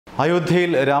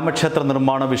അയോധ്യയിൽ രാമക്ഷേത്ര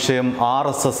നിർമ്മാണ വിഷയം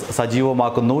ആർഎസ്എസ്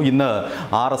സജീവമാക്കുന്നു. ഇന്ന്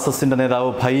ആർഎസ്എസിന്റെ നേതാവ്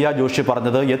ഭയ്യ ജോഷി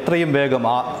പറഞ്ഞത് എത്രയും വേഗം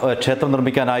ക്ഷേത്രം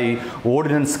നിർമ്മിക്കാനായി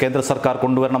ഓർഡിനൻസ് കേന്ദ്ര സർക്കാർ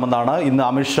കൊണ്ടുവരണമെന്നാണ്. ഇന്ന്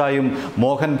അമിത്ഷായും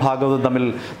മോഹൻ ഭാഗവതും തമ്മിൽ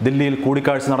ദില്ലിയിൽ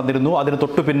കൂടിക്കാഴ്ച നടന്നിരുന്നു. അതിന്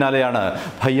തൊട്ടു പിന്നാലെയാണ്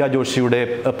ഭയ്യ ജോഷിയുടെ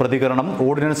പ്രതികരണം.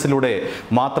 ഓർഡിനൻസിലൂടെ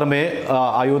മാത്രമേ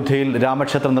അയോധ്യയിൽ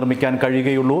രാമക്ഷേത്രം നിർമ്മിക്കാൻ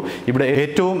കഴിയുകയുള്ളൂ. ഇവിടെ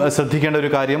ഏറ്റവും ശ്രദ്ധിക്കേണ്ട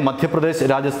ഒരു കാര്യം, മധ്യപ്രദേശ്,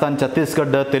 രാജസ്ഥാൻ,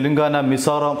 ഛത്തീസ്ഗഡ്, തെലുങ്കാന,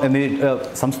 മിസോറാം എന്നീ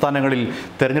സംസ്ഥാനങ്ങളിൽ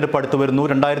തെരഞ്ഞെടുപ്പ് അടുത്തു വരുന്നു.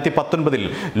 2019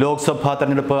 ലോക്സഭാ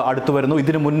തെരഞ്ഞെടുപ്പ് അടുത്തു വരുന്നു.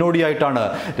 ഇതിന് മുന്നോടിയായിട്ടാണ്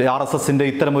ആർഎസ്എസിന്റെ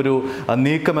ഇത്തരമൊരു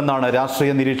നീക്കമെന്നാണ്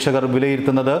രാഷ്ട്രീയ നിരീക്ഷകർ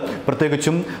വിലയിരുത്തുന്നത്.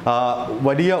 പ്രത്യേകിച്ചും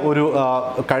വലിയ ഒരു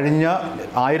കഴിഞ്ഞ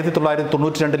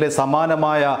 1992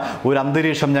 സമാനമായ ഒരു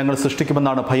അന്തരീക്ഷം ഞങ്ങൾ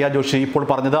സൃഷ്ടിക്കുമെന്നാണ് ഭയ്യ ജോഷി ഇപ്പോൾ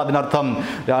പറഞ്ഞത്. അതിനർത്ഥം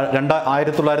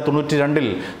 1992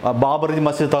 ബാബറി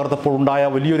മസ്ജിദ് തകർത്തപ്പോൾ ഉണ്ടായ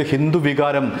വലിയൊരു ഹിന്ദു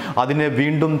വികാരം അതിനെ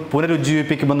വീണ്ടും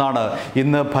പുനരുജ്ജീവിപ്പിക്കുമെന്നാണ്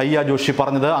ഇന്ന് ഭയ്യ ജോഷി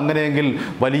പറഞ്ഞത്. അങ്ങനെയെങ്കിൽ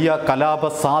വലിയ കലാപ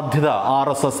സാധ്യത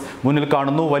ആർഎസ്എസ് മുന്നിൽ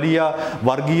കാണുന്നു. വലിയ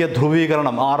വർഗീയ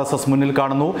ധ്രുവീകരണം ആർഎസ്എസ് മുന്നിൽ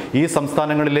കാണുന്നു. ഈ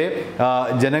സംസ്ഥാനങ്ങളിലെ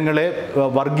ജനങ്ങളെ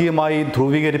വർഗീയമായി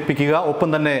ധ്രുവീകരിപ്പിക്കുക, ഒപ്പം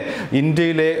തന്നെ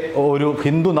ഇന്ത്യയിലെ ഒരു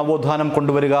ഹിന്ദു നവോത്ഥാനം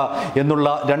കൊണ്ടുവരിക എന്നുള്ള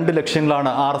 2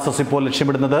 ലക്ഷ്യങ്ങളാണ് ആർഎസ്എസ് ഇപ്പോൾ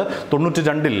ലക്ഷ്യമിടുന്നത്.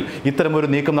 92 ഇത്തരമൊരു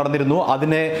നീക്കം നടന്നിരുന്നു.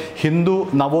 അതിനെ ഹിന്ദു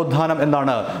നവോത്ഥാനം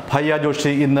എന്നാണ് ഭയ്യ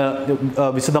ജോഷി ഇന്ന്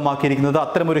വിശദമാക്കിയിരിക്കുന്നത്.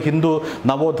 അത്തരമൊരു ഹിന്ദു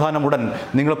നവോത്ഥാനം ഉടൻ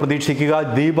നിങ്ങൾ പ്രതീക്ഷിക്കുക.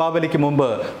 ദീപാവലിക്ക് മുമ്പ്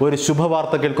ഒരു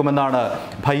ശുഭവാർത്ത കേൾക്കുമെന്നാണ്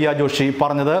ഭയ്യ ജോഷി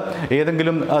പറഞ്ഞത്.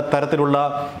 ഏതെങ്കിലും തരത്തിലുള്ള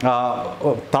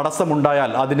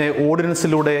തടസ്സമുണ്ടായാൽ അതിനെ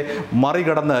ഓർഡിനൻസിലൂടെ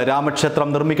മറികടന്ന് രാമക്ഷേത്രം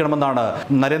നിർമ്മിക്കണമെന്നാണ്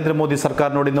നരേന്ദ്രമോദി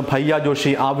സർക്കാരിനോട് ഇന്ന് ഭയ്യ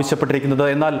ജോഷി ആവശ്യപ്പെട്ടിരിക്കുന്നത്.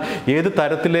 എന്നാൽ ഏത്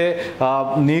തരത്തിലെ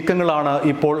നീക്കങ്ങളാണ്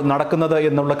ഇപ്പോൾ നടക്കുന്നത്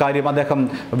എന്നുള്ള കാര്യം അദ്ദേഹം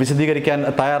വിശദീകരിക്കാൻ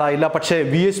തയ്യാറായില്ല. പക്ഷേ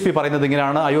VSP പറയുന്നത്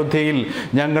ഇങ്ങനെയാണ്: അയോധ്യയിൽ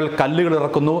ഞങ്ങൾ കല്ലുകൾ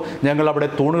ഇറക്കുന്നു, ഞങ്ങൾ അവിടെ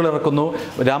തൂണുകൾ ഇറക്കുന്നു,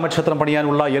 രാമക്ഷേത്രം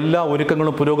പണിയാനുള്ള എല്ലാ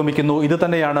ഒരുക്കങ്ങളും പുരോഗമിക്കുന്നു. ഇത്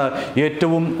തന്നെയാണ്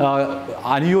ഏറ്റവും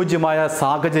അനുയോജ്യമായ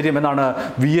സാഹചര്യം എന്നാണ്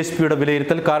VSPയുടെ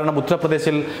വിലയിരുത്തൽ. കാരണം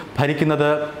ഉത്തർപ്രദേശിൽ ഭരിക്കുന്നത്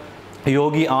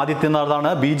യോഗി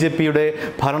ആദിത്യനാഥാണ്. BJPയുടെ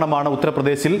ഭരണമാണ്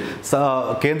ഉത്തർപ്രദേശിൽ.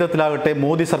 കേന്ദ്രത്തിലാകട്ടെ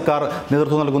മോദി സർക്കാർ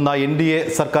നേതൃത്വം നൽകുന്ന NDA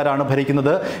സർക്കാരാണ്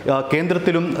ഭരിക്കുന്നത്.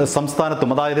 കേന്ദ്രത്തിലും സംസ്ഥാനത്തും,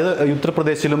 അതായത്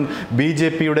ഉത്തർപ്രദേശിലും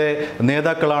BJPയുടെ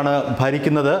നേതാക്കളാണ്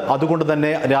ഭരിക്കുന്നത്. അതുകൊണ്ട്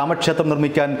തന്നെ രാമക്ഷേത്രം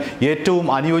നിർമ്മിക്കാൻ ഏറ്റവും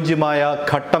അനുയോജ്യമായ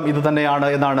ഘട്ടം ഇത് തന്നെയാണ്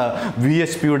എന്നാണ്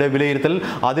VSPയുടെ വിലയിരുത്തൽ.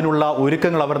 അതിനുള്ള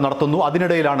ഒരുക്കങ്ങൾ അവർ നടത്തുന്നു.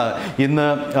 അതിനിടയിലാണ് ഇന്ന്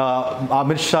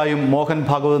അമിത്ഷായും മോഹൻ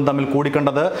ഭാഗവതും തമ്മിൽ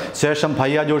കൂടിക്കണ്ടത്. ശേഷം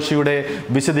ഭയ്യ ജോഷിയുടെ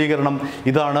വിശദീകരണം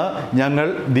ഇതാണ്: ഞങ്ങൾ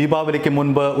ദീപാവലിക്ക്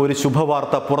മുൻപ് ഒരു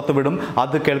ശുഭവാർത്ത പുറത്തുവിടും,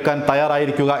 അത് കേൾക്കാൻ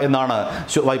തയ്യാറായിരിക്കുക എന്നാണ്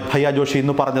ഭയ്യ ജോഷി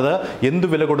ഇന്ന് പറഞ്ഞത്. എന്തു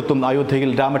വില കൊടുത്തും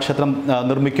അയോധ്യയിൽ രാമക്ഷേത്രം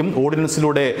നിർമ്മിക്കും,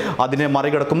 ഓർഡിനൻസിലൂടെ അതിനെ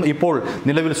മറികടക്കും. ഇപ്പോൾ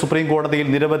നിലവിൽ സുപ്രീം കോടതിയിൽ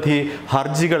നിരവധി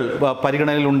ഹർജികൾ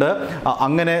പരിഗണനയിലുണ്ട്.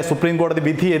 അങ്ങനെ സുപ്രീം കോടതി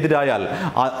വിധി എതിരായാൽ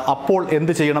അപ്പോൾ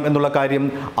എന്ത് ചെയ്യണം എന്നുള്ള കാര്യം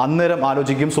അന്നേരം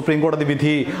ആലോചിക്കും. സുപ്രീം കോടതി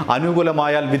വിധി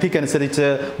അനുകൂലമായാൽ വിധിക്കനുസരിച്ച്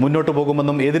മുന്നോട്ട്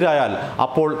പോകുമെന്നും, എതിരായാൽ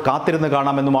അപ്പോൾ കാത്തിരുന്ന്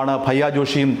കാണാമെന്നുമാണ് ഭയ്യ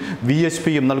ജോഷിയും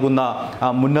VSPയും നൽകുന്ന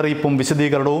മുന്നറിയിപ്പും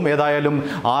വിശദീകരണവും. ഏതായാലും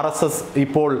RSS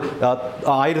ഇപ്പോൾ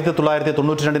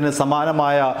 1992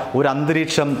 സമാനമായ ഒരു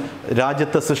അന്തരീക്ഷം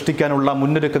രാജ്യത്ത് സൃഷ്ടിക്കാനുള്ള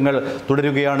മുന്നൊരുക്കങ്ങൾ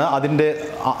തുടരുകയാണ്,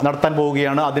 നടത്താൻ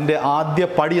പോവുകയാണ്. അതിൻ്റെ ആദ്യ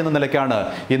പടി എന്ന നിലയ്ക്കാണ്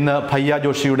ഇന്ന് ഭയ്യ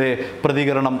ജോഷിയുടെ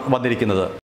പ്രതികരണം വന്നിരിക്കുന്നത്.